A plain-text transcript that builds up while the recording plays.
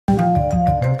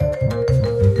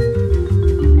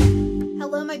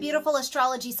beautiful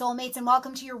astrology soulmates, and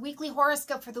welcome to your weekly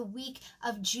horoscope for the week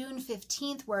of June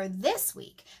 15th, where this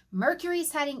week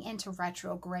Mercury's heading into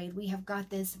retrograde. We have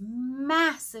got this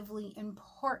massively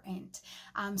important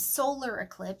solar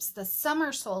eclipse. The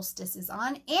summer solstice is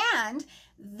on, and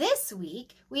this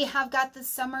week we have got the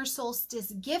summer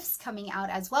solstice gifts coming out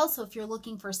as well. So if you're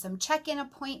looking for some check-in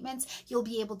appointments, you'll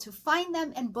be able to find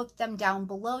them and book them down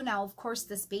below. Now, of course,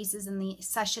 the spaces and the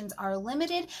sessions are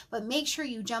limited, but make sure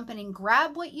you jump in and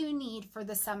grab what you need for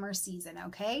the summer season,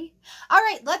 okay? All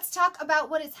right, let's talk about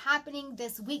what is happening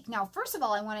this week. Now, first of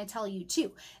all, I want to tell you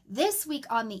too, this week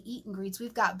on the Eat and Greets,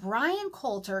 we've got Brian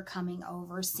Coulter coming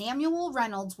over. Samuel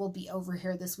Reynolds will be over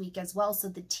here this week as well. So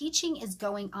the teaching is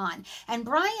going on. And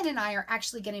Brian and I are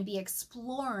actually going to be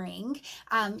exploring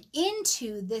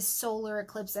into this solar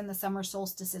eclipse and the summer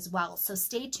solstice as well. So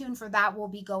stay tuned for that. We'll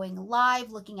be going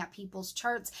live, looking at people's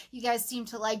charts. You guys seem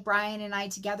to like Brian and I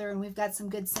together, and we've got some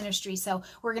good synastry. So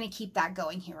we're going to keep that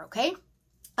going here, okay?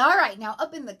 All right, now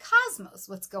up in the cosmos,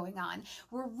 what's going on?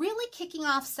 We're really kicking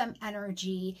off some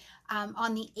energy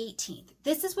on the 18th.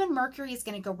 This is when Mercury is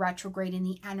going to go retrograde in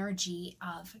the energy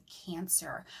of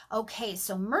Cancer. Okay,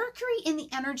 so Mercury in the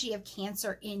energy of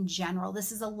Cancer in general,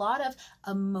 this is a lot of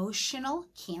emotional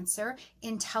Cancer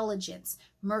intelligence.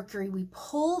 Mercury, we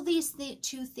pull these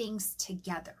two things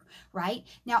together, right?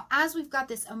 Now, as we've got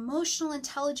this emotional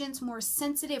intelligence, more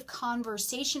sensitive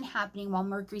conversation happening while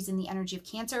Mercury's in the energy of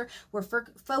Cancer, we're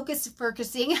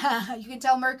focusing, you can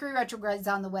tell Mercury retrograde is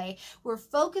on the way. We're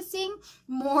focusing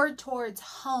more towards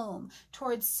home,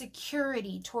 towards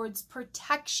security, towards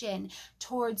protection,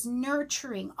 towards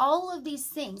nurturing. All of these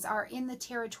things are in the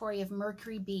territory of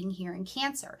Mercury being here in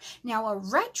Cancer. Now, a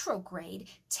retrograde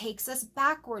takes us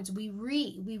backwards. We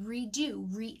redo,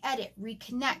 re-edit,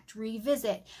 reconnect,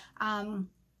 revisit,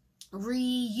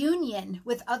 reunion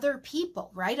with other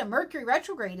people, right? A Mercury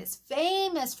retrograde is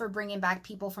famous for bringing back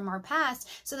people from our past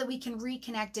so that we can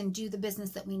reconnect and do the business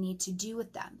that we need to do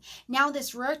with them. Now,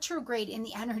 this retrograde in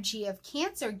the energy of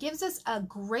Cancer gives us a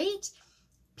great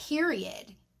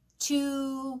period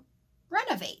to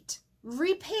renovate,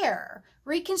 repair,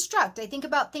 reconstruct. I think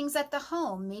about things at the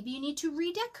home. Maybe you need to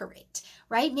redecorate,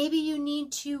 right? Maybe you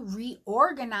need to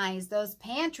reorganize those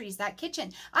pantries, that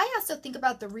kitchen. I also think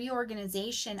about the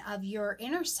reorganization of your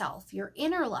inner self, your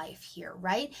inner life here,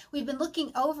 right? We've been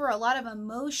looking over a lot of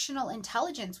emotional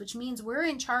intelligence, which means we're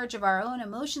in charge of our own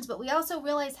emotions, but we also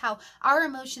realize how our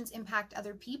emotions impact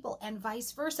other people and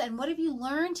vice versa. And what have you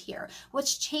learned here?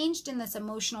 What's changed in this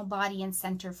emotional body and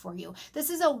center for you?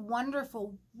 This is a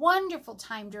wonderful, wonderful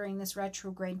time during this retrograde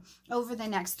over the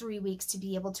next 3 weeks to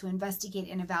be able to investigate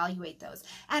and evaluate those.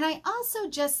 And I also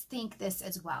just think this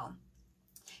as well.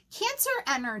 Cancer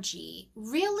energy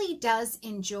really does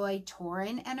enjoy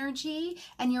Tauran energy,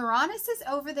 and Uranus is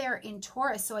over there in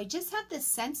Taurus. So I just have this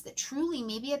sense that truly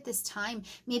maybe at this time,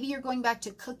 maybe you're going back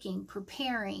to cooking,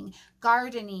 preparing,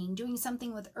 gardening, doing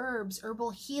something with herbs,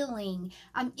 herbal healing,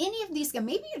 any of these.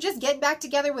 Maybe you're just getting back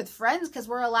together with friends because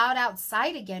we're allowed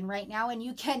outside again right now, and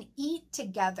you can eat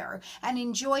together and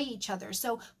enjoy each other.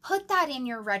 So put that in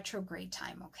your retrograde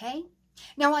time, okay?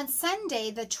 Now on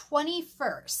Sunday, the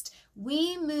 21st,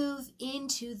 we move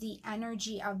into the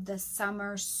energy of the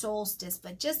summer solstice,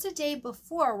 but just a day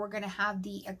before, we're going to have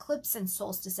the eclipse and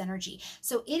solstice energy.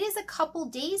 So it is a couple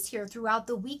days here throughout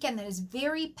the weekend that is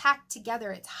very packed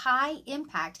together. It's high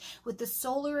impact with the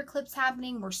solar eclipse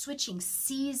happening. We're switching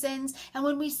seasons, and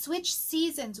when we switch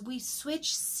seasons,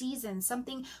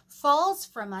 something falls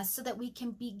from us so that we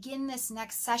can begin this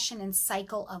next session and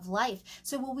cycle of life.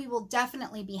 So we will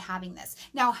definitely be having this.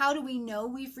 Now, how do we know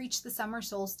we've reached the summer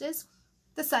solstice?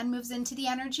 The sun moves into the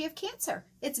energy of Cancer.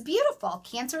 It's beautiful.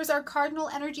 Cancer is our cardinal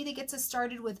energy that gets us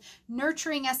started with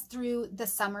nurturing us through the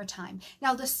summertime.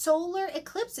 Now, the solar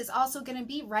eclipse is also going to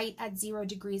be right at 0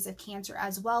 degrees of Cancer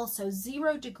as well. So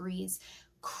 0 degrees,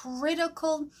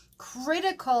 critical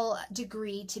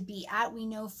degree to be at. We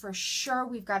know for sure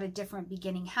we've got a different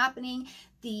beginning happening.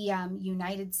 The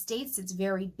United States, it's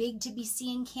very big to be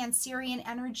seeing Cancerian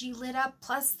energy lit up.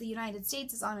 Plus, the United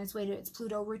States is on its way to its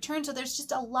Pluto return. So there's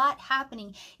just a lot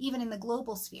happening even in the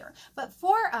global sphere. But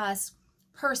for us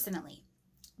personally,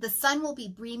 the sun will be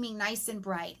beaming nice and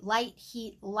bright. Light,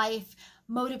 heat, life,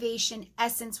 motivation,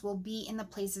 essence will be in the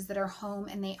places that are home,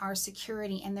 and they are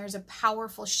security. And there's a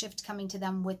powerful shift coming to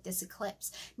them with this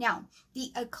eclipse. Now,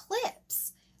 the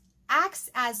eclipse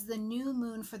acts as the new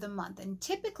moon for the month. And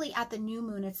typically at the new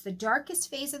moon, it's the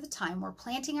darkest phase of the time. We're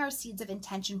planting our seeds of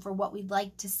intention for what we'd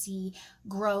like to see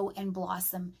grow and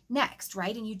blossom next,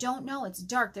 right? And you don't know, it's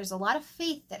dark. There's a lot of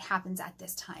faith that happens at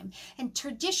this time. And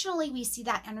traditionally, we see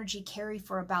that energy carry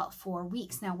for about 4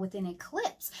 weeks. Now, with an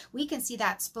eclipse, we can see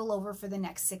that spill over for the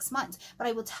next 6 months. But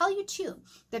I will tell you too,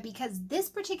 that because this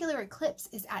particular eclipse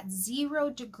is at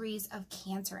 0 degrees of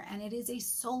Cancer, and it is a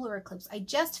solar eclipse, I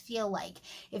just feel like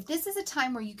if this is a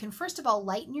time where you can, first of all,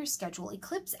 lighten your schedule.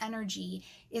 Eclipse energy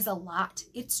is a lot.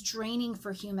 It's draining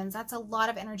for humans. That's a lot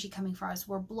of energy coming from us.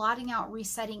 We're blotting out,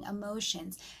 resetting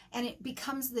emotions, and it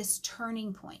becomes this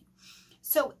turning point.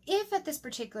 So if at this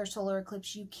particular solar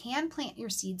eclipse, you can plant your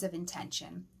seeds of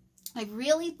intention, I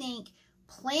really think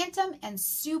plant them and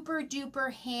super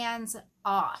duper hands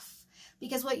off.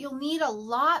 Because what you'll need a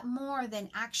lot more than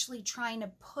actually trying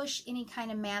to push any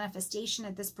kind of manifestation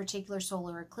at this particular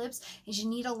solar eclipse is you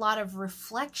need a lot of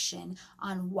reflection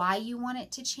on why you want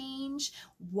it to change,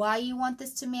 why you want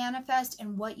this to manifest,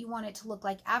 and what you want it to look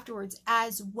like afterwards,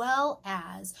 as well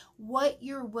as what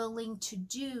you're willing to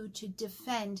do to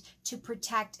defend, to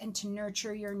protect, and to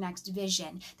nurture your next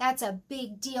vision. That's a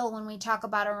big deal when we talk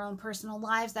about our own personal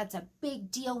lives. That's a big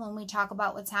deal when we talk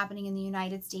about what's happening in the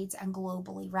United States and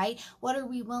globally, right? What are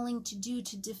we willing to do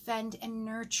to defend and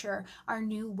nurture our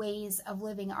new ways of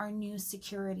living, our new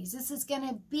securities? This is going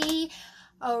to be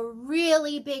a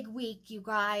really big week, you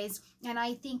guys. And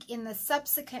I think in the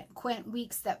subsequent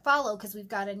weeks that follow, because we've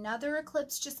got another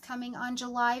eclipse just coming on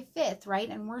July 5th, right?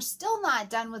 And we're still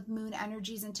not done with moon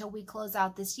energies until we close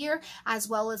out this year, as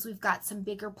well as we've got some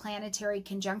bigger planetary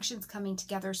conjunctions coming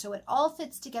together. So it all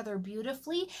fits together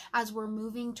beautifully as we're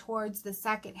moving towards the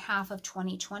second half of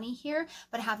 2020 here.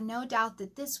 But have no doubt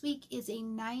that this week is a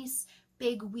nice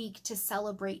big week to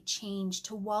celebrate change,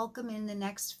 to welcome in the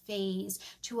next phase,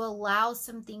 to allow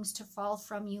some things to fall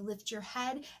from you. Lift your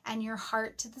head and your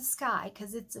heart to the sky,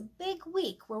 because it's a big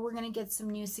week where we're going to get some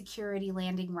new security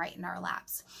landing right in our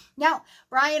laps. Now,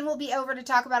 Brian will be over to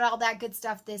talk about all that good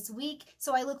stuff this week,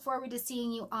 so I look forward to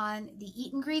seeing you on the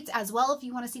Eat and Greets as well. If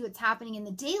you want to see what's happening in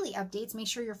the daily updates, make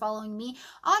sure you're following me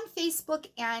on Facebook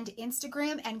and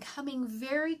Instagram. And coming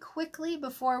very quickly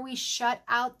before we shut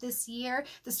out this year,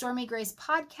 the Stormie Grace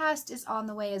podcast is on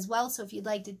the way as well. So if you'd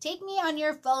like to take me on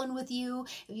your phone with you,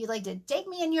 if you'd like to take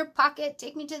me in your pocket,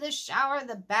 take me to the shower,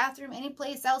 the bathroom, any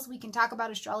place else we can talk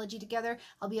about astrology together,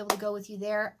 I'll be able to go with you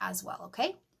there as well,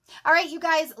 okay? All right, you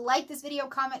guys, like this video,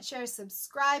 comment, share,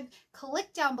 subscribe,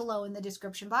 click down below in the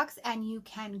description box, and you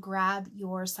can grab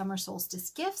your summer solstice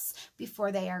gifts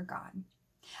before they are gone.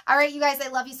 All right, you guys, I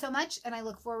love you so much, and I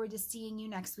look forward to seeing you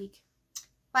next week.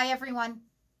 Bye, everyone.